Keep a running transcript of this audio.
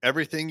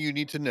Everything you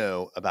need to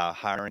know about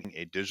hiring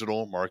a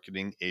digital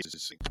marketing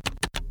agency.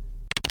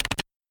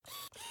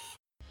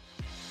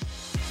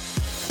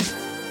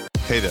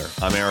 Hey there,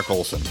 I'm Eric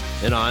Olson.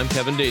 And I'm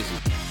Kevin Daisy.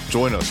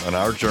 Join us on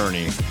our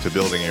journey to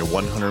building a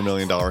 $100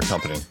 million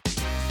company.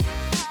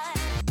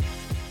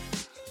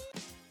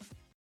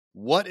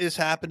 What is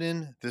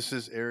happening? This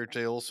is Eric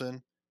J.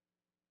 Olson.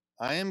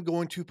 I am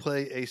going to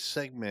play a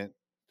segment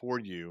for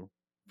you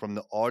from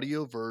the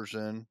audio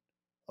version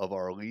of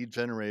our lead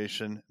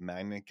generation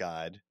magnet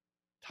guide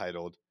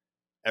titled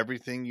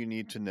Everything You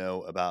Need to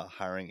Know About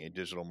Hiring a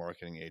Digital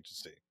Marketing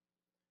Agency.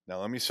 Now,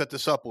 let me set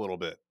this up a little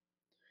bit.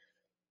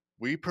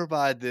 We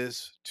provide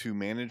this to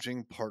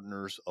managing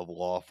partners of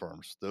law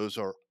firms. Those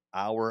are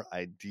our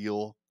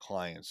ideal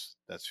clients.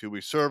 That's who we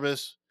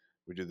service.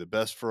 We do the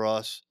best for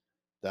us.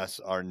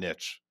 That's our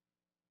niche.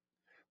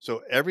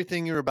 So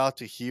everything you're about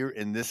to hear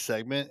in this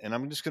segment, and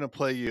I'm just going to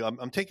play you,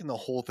 I'm taking the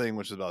whole thing,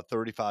 which is about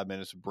 35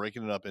 minutes,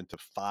 breaking it up into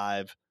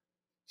 5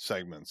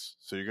 segments.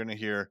 So you're going to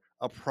hear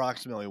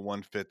approximately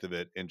 1/5 of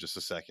it in just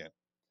a second.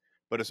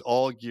 But it's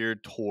all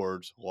geared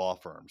towards law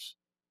firms.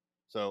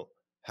 So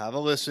have a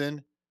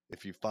listen.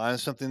 If you find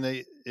something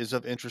that is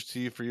of interest to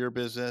you for your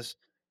business,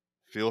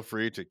 feel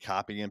free to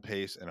copy and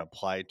paste and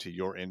apply it to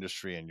your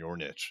industry and your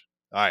niche.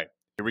 All right,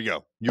 here we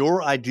go.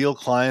 Your ideal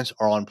clients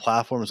are on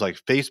platforms like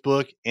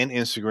Facebook and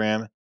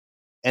Instagram,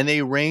 and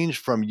they range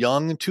from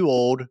young to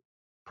old,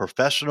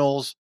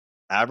 professionals,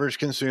 average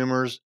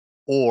consumers,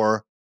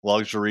 or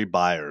luxury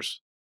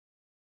buyers.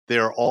 They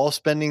are all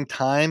spending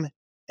time,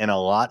 and a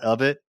lot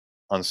of it,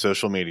 on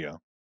social media.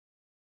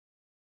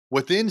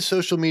 Within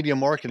social media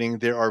marketing,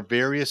 there are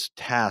various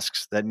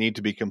tasks that need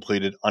to be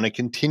completed on a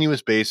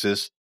continuous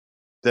basis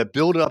that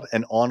build up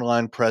an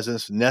online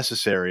presence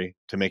necessary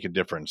to make a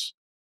difference.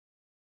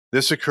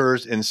 This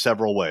occurs in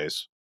several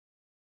ways.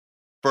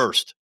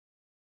 First,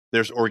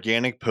 there's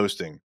organic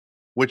posting,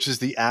 which is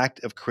the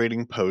act of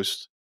creating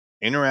posts,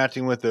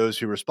 interacting with those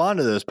who respond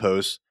to those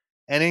posts,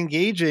 and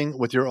engaging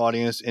with your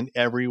audience in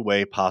every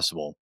way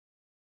possible.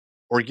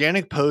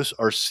 Organic posts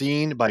are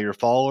seen by your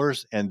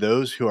followers and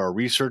those who are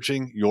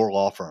researching your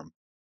law firm.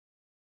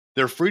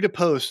 They're free to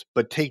post,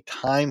 but take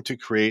time to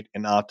create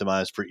and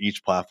optimize for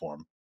each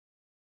platform.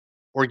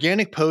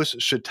 Organic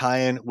posts should tie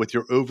in with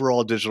your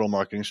overall digital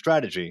marketing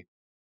strategy,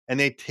 and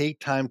they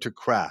take time to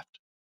craft.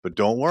 But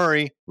don't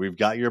worry, we've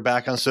got your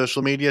back on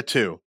social media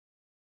too.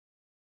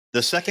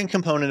 The second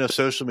component of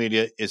social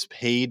media is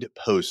paid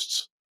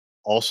posts,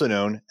 also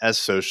known as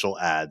social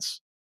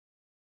ads.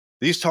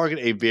 These target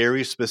a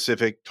very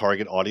specific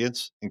target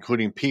audience,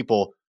 including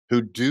people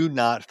who do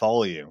not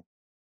follow you.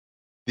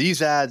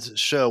 These ads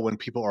show when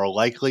people are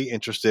likely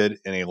interested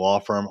in a law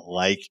firm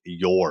like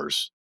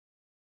yours.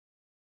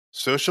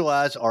 Social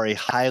ads are a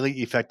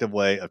highly effective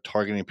way of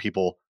targeting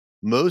people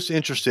most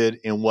interested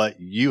in what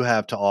you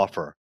have to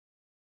offer.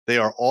 They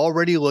are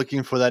already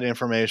looking for that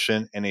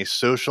information, and a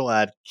social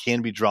ad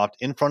can be dropped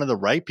in front of the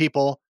right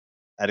people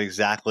at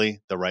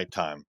exactly the right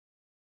time.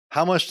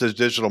 How much does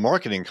digital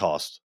marketing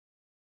cost?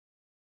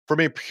 From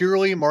a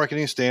purely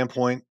marketing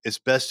standpoint, it's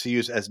best to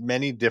use as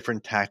many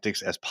different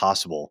tactics as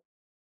possible.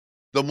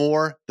 The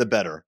more, the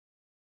better.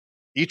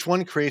 Each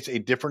one creates a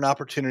different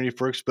opportunity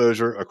for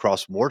exposure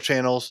across more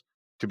channels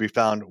to be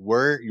found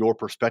where your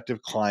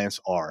prospective clients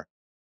are.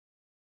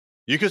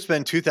 You could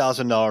spend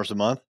 $2,000 a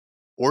month,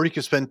 or you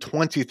could spend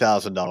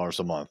 $20,000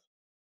 a month.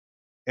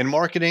 In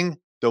marketing,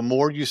 the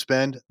more you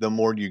spend, the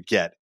more you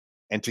get.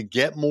 And to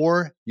get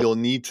more, you'll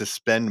need to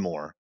spend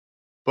more.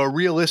 But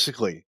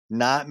realistically,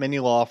 not many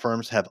law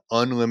firms have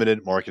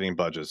unlimited marketing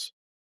budgets.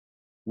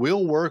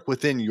 We'll work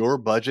within your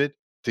budget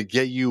to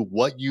get you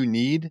what you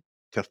need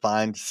to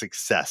find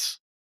success.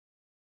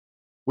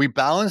 We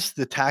balance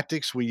the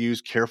tactics we use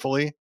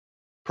carefully,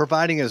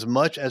 providing as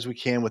much as we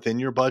can within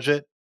your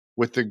budget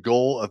with the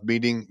goal of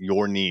meeting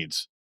your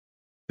needs.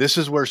 This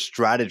is where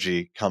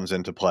strategy comes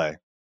into play.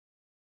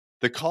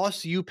 The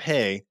cost you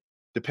pay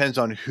depends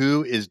on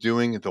who is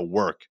doing the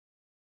work.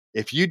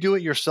 If you do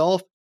it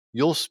yourself,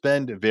 you'll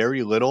spend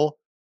very little,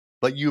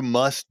 but you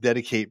must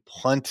dedicate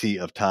plenty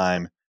of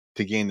time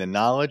to gain the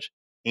knowledge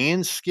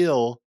and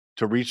skill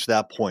to reach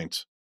that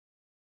point.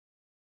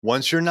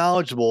 Once you're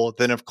knowledgeable,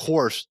 then of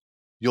course,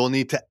 you'll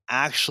need to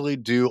actually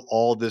do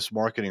all this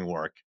marketing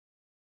work.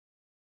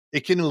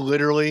 It can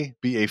literally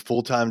be a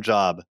full-time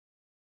job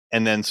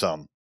and then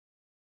some.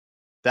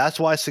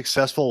 That's why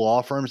successful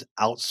law firms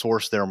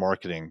outsource their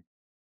marketing.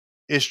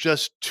 It's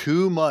just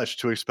too much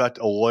to expect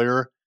a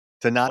lawyer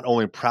to not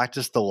only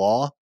practice the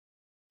law,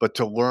 but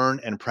to learn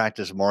and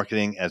practice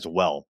marketing as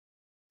well.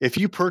 If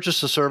you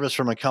purchase a service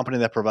from a company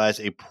that provides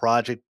a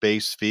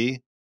project-based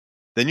fee,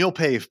 then you'll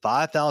pay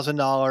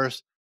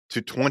 $5,000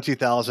 to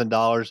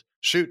 $20,000,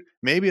 shoot,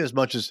 maybe as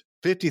much as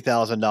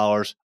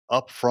 $50,000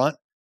 upfront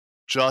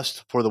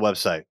just for the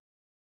website.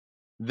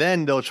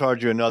 Then they'll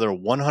charge you another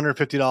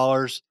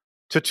 $150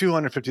 to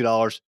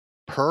 $250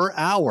 per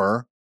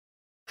hour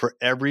for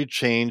every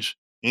change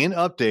and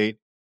update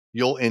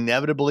you'll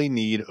inevitably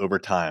need over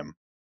time.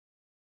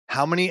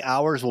 How many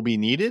hours will be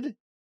needed?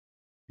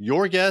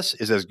 Your guess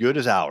is as good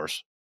as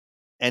ours.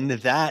 And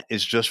that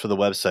is just for the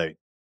website.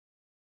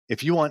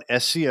 If you want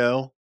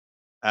SEO,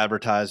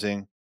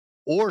 advertising,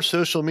 or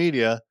social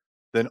media,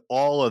 then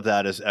all of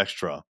that is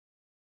extra.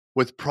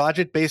 With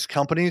project-based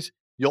companies,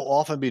 you'll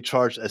often be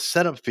charged a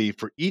setup fee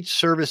for each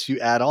service you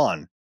add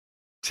on,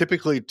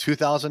 typically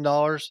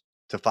 $2,000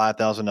 to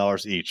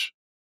 $5,000 each.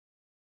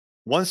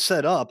 Once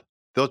set up,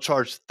 they'll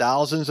charge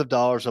thousands of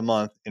dollars a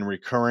month in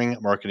recurring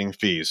marketing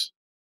fees.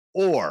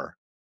 Or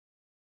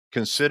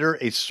consider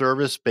a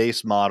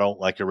service-based model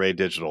like Array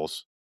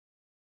Digital's.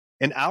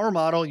 In our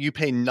model, you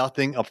pay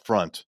nothing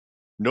upfront,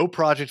 no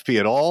project fee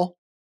at all.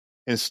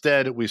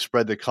 Instead, we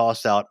spread the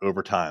cost out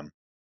over time.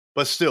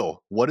 But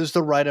still, what is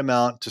the right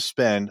amount to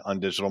spend on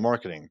digital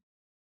marketing?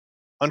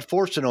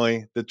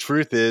 Unfortunately, the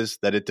truth is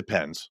that it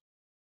depends.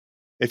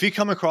 If you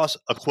come across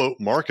a quote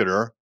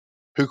marketer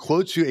who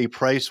quotes you a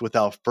price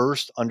without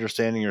first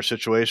understanding your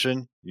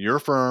situation, your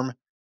firm,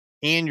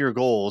 and your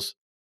goals,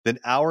 then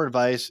our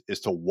advice is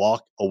to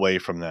walk away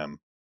from them.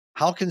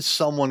 How can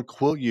someone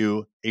quote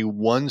you a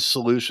one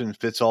solution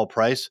fits all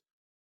price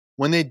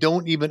when they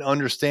don't even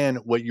understand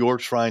what you're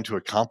trying to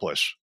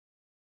accomplish?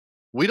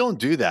 We don't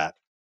do that.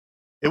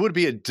 It would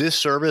be a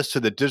disservice to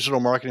the digital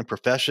marketing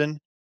profession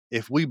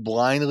if we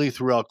blindly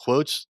threw out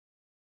quotes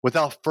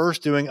without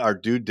first doing our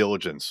due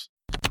diligence.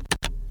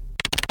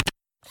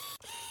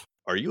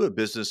 Are you a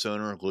business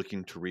owner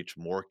looking to reach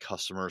more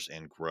customers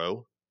and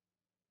grow?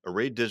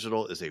 Array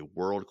Digital is a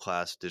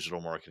world-class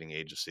digital marketing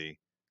agency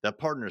that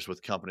partners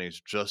with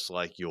companies just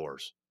like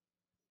yours.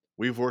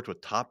 We've worked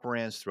with top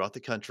brands throughout the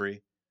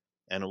country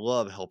and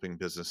love helping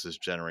businesses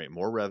generate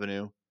more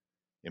revenue,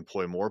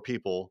 employ more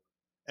people,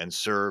 and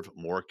serve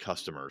more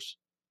customers.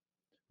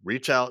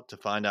 Reach out to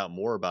find out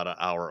more about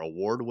our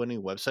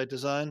award-winning website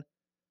design,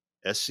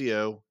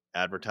 SEO,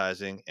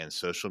 advertising, and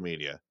social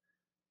media.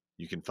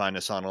 You can find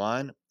us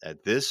online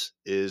at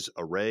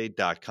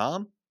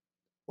thisisarray.com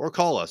or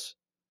call us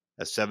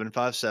at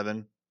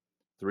 757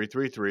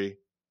 333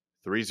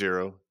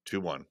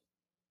 3021.